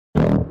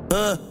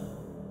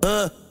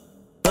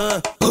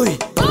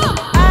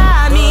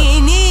A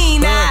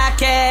menina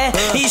quer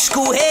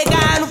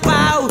escorregar no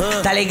pau.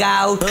 Tá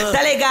legal,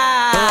 tá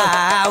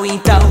legal.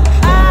 Então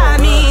a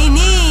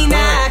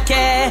menina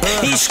quer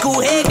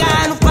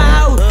escorregar no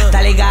pau.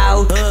 Tá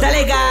legal, tá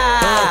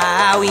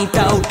legal.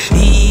 Então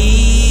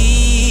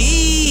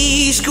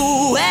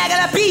escorrega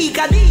na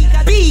pica,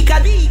 pica, pica,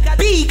 pica,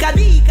 pica,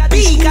 pica, pica,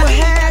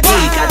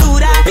 pica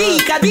dura,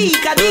 pica,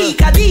 pica,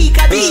 pica,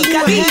 pica,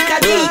 pica, pica,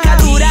 pica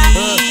dura.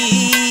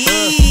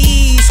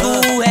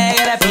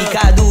 Escorrega na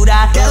pica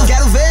dura. Quero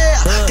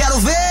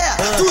ver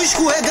tu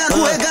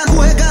escorregando,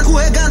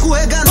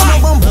 escorregando no meu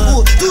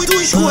bambu. Tu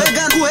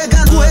escorregando,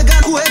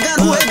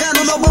 escorregando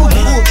no meu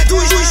bambu. Tu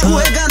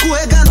escorregando,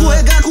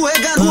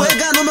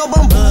 escorregando no meu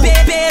bambu.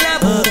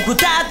 Pernambuco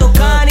tá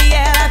tocando e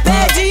ela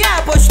pede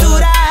a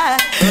postura.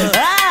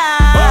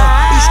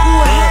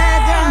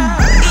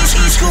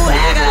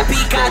 Escorrega na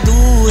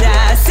picadura.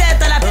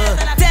 Senta na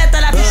picadura.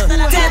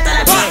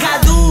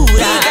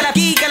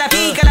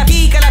 Pica na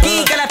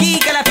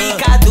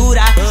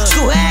picadura.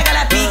 Escorrega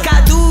na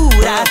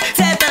picadura.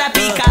 Senta na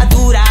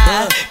picadura.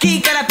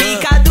 Quica na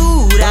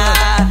picadura.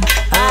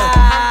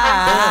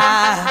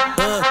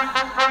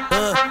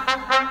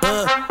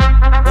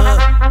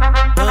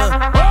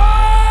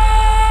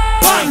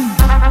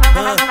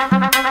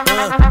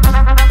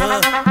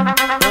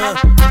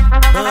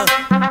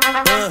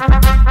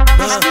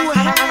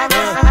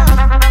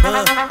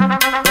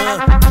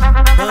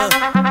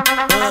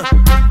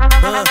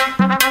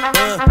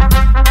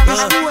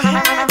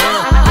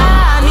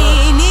 A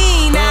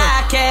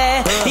menina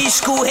quer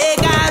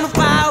escorregar no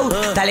pau.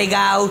 Tá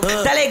legal,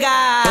 tá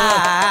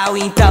legal.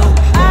 Então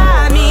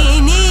a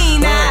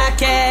menina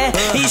quer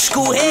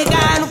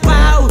escorregar no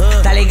pau.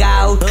 Tá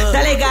legal,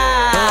 tá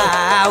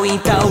legal.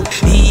 Então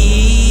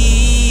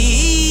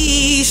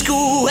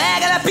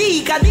escorrega na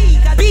pica,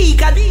 pica,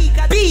 pica,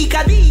 pica, pica,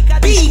 pica,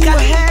 pica,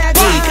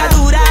 pica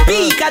dura,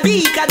 pica,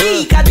 pica,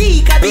 pica,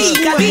 pica,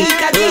 pica,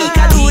 pica,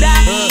 pica dura.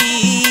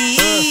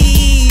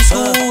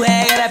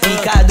 Escorrega na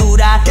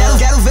picadura.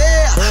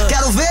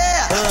 Quero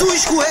ver tu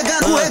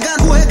escorregando,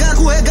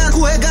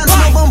 escorregando no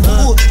meu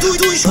bambu. Tu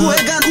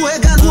escorregando,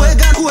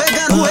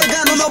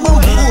 escorregando no meu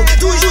bambu.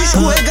 Tu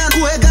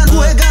escorregando,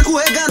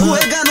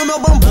 escorregando no meu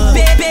bambu.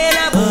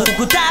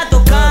 Pernambuco tá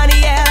tocando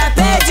e ela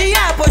pede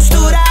a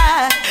postura.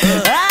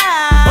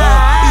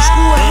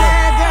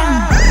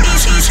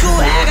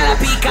 Escorrega na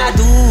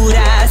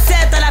picadura.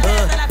 Senta na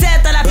picadura.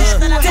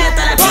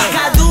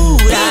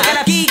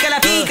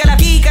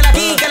 Pica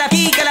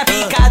na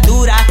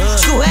picadura.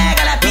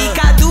 Escorrega na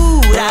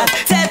picadura.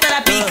 Senta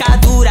na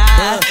picadura.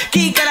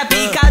 Quica na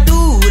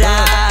picadura.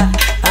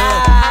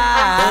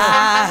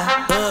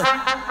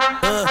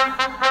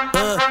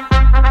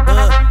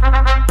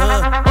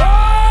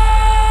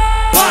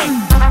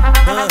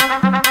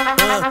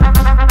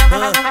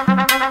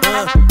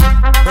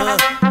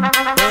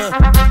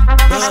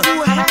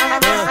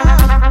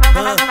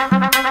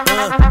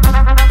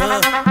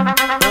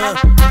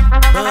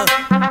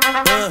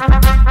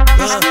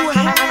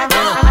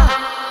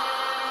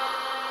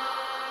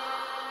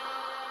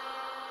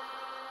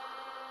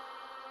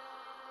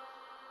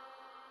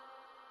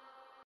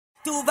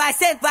 Tu vai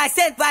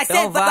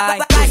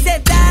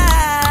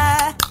sentar.